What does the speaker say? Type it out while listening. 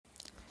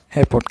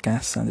Hey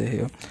podcast, Sanjay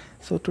here.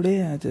 So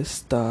today I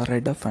just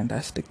read a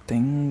fantastic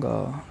thing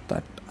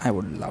that I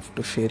would love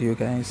to share you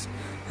guys,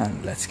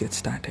 and let's get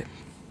started.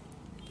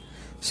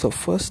 So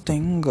first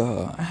thing,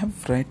 I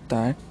have read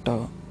that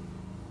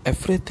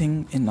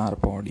everything in our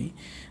body,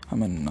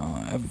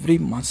 every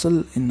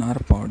muscle in our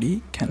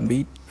body can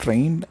be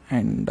trained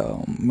and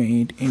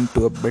made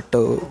into a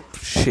better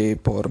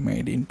shape or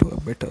made into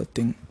a better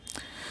thing.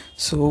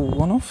 So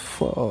one of,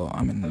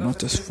 not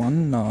just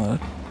one,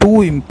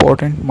 two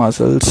important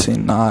muscles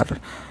in our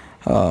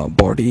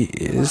body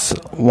is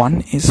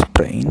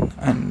brain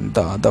and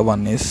the other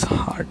one is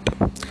heart.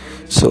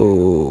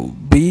 So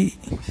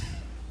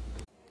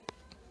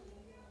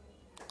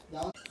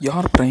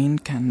your brain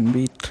can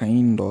be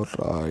trained or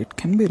it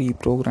can be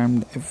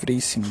reprogrammed every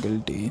single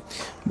day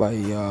by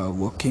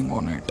working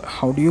on it.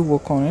 How do you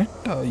work on it?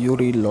 You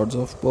read lots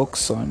of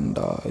books and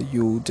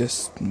you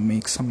just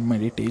make some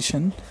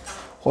meditation,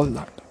 all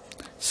that.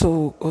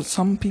 So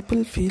some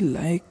people feel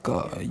like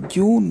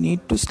you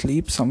need to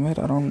sleep somewhere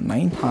around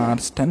 9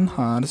 hours, 10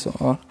 hours,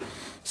 or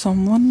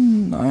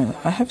someone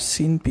I have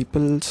seen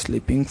people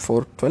sleeping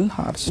for 12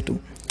 hours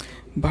too.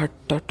 But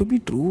to be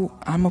true,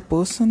 I'm a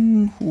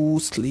person who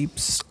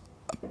sleeps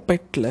a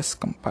bit less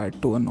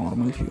compared to a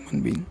normal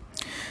human being.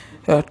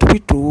 To be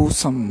true,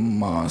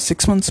 some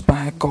 6 months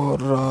back or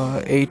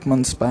 8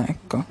 months back,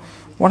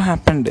 what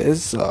happened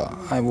is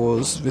I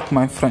was with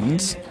my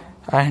friends,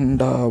 and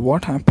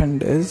what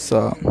happened is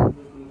I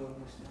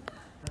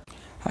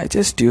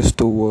just used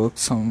to work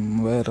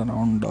somewhere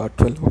around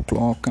 12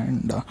 o'clock,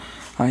 and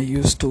I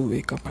used to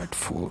wake up at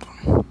 4.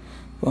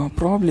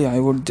 Probably I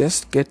would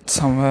just get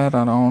somewhere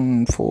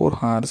around 4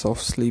 hours of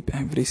sleep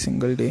every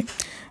single day,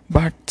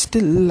 but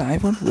still I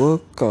would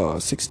work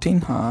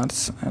 16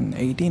 hours and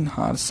 18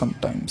 hours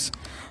sometimes.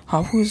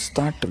 How is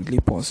that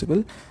really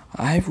possible?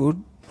 I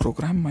would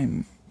program my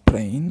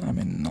brain.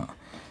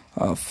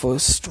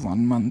 First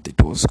 1 month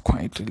it was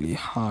quite really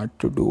hard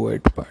to do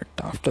it, but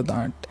after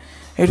that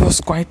it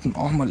was quite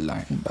normal,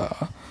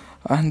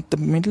 and the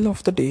middle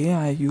of the day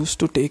I used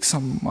to take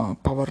some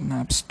power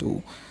naps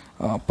too.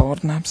 Power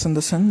naps in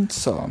the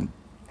sense,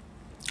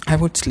 I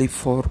would sleep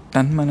for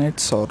 10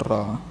 minutes or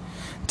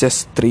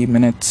just 3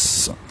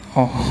 minutes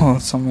or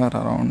somewhere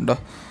around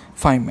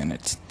 5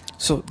 minutes.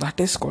 So that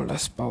is called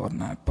as power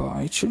nap.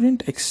 It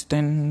shouldn't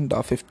extend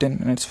 15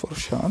 minutes for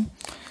sure.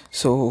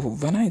 So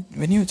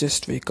when you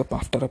just wake up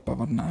after a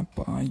power nap,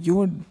 you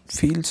would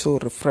feel so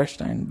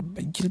refreshed and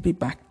you'll be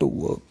back to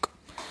work.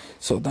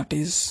 So that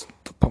is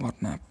the power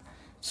nap.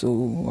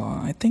 So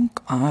I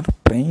think our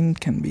brain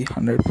can be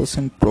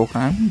 100%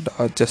 programmed,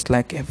 just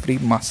like every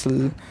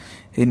muscle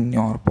in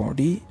your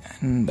body.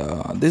 And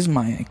this is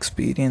my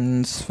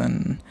experience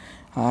when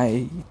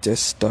I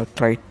just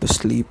tried to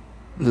sleep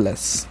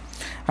less.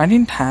 I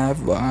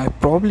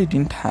probably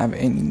didn't have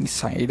any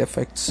side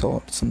effects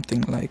or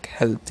something like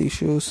health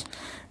issues,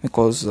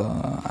 because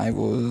I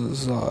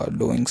was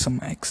doing some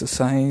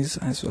exercise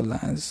as well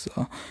as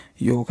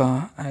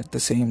yoga. At the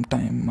same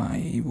time,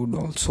 I would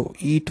also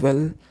eat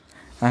well,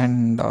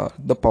 and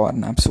the power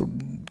naps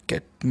would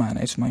get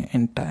manage my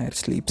entire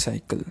sleep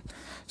cycle.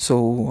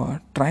 So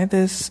try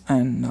this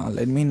and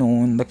let me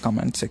know in the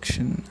comment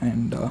section,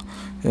 and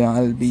yeah,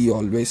 I'll be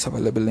always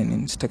available in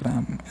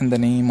Instagram in the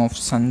name of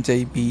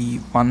Sanjay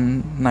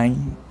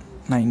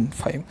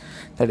B1995,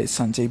 that is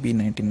Sanjay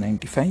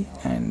B1995,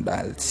 and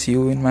I'll see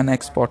you in my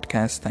next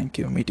podcast. Thank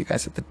you. Meet you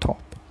guys at the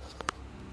top.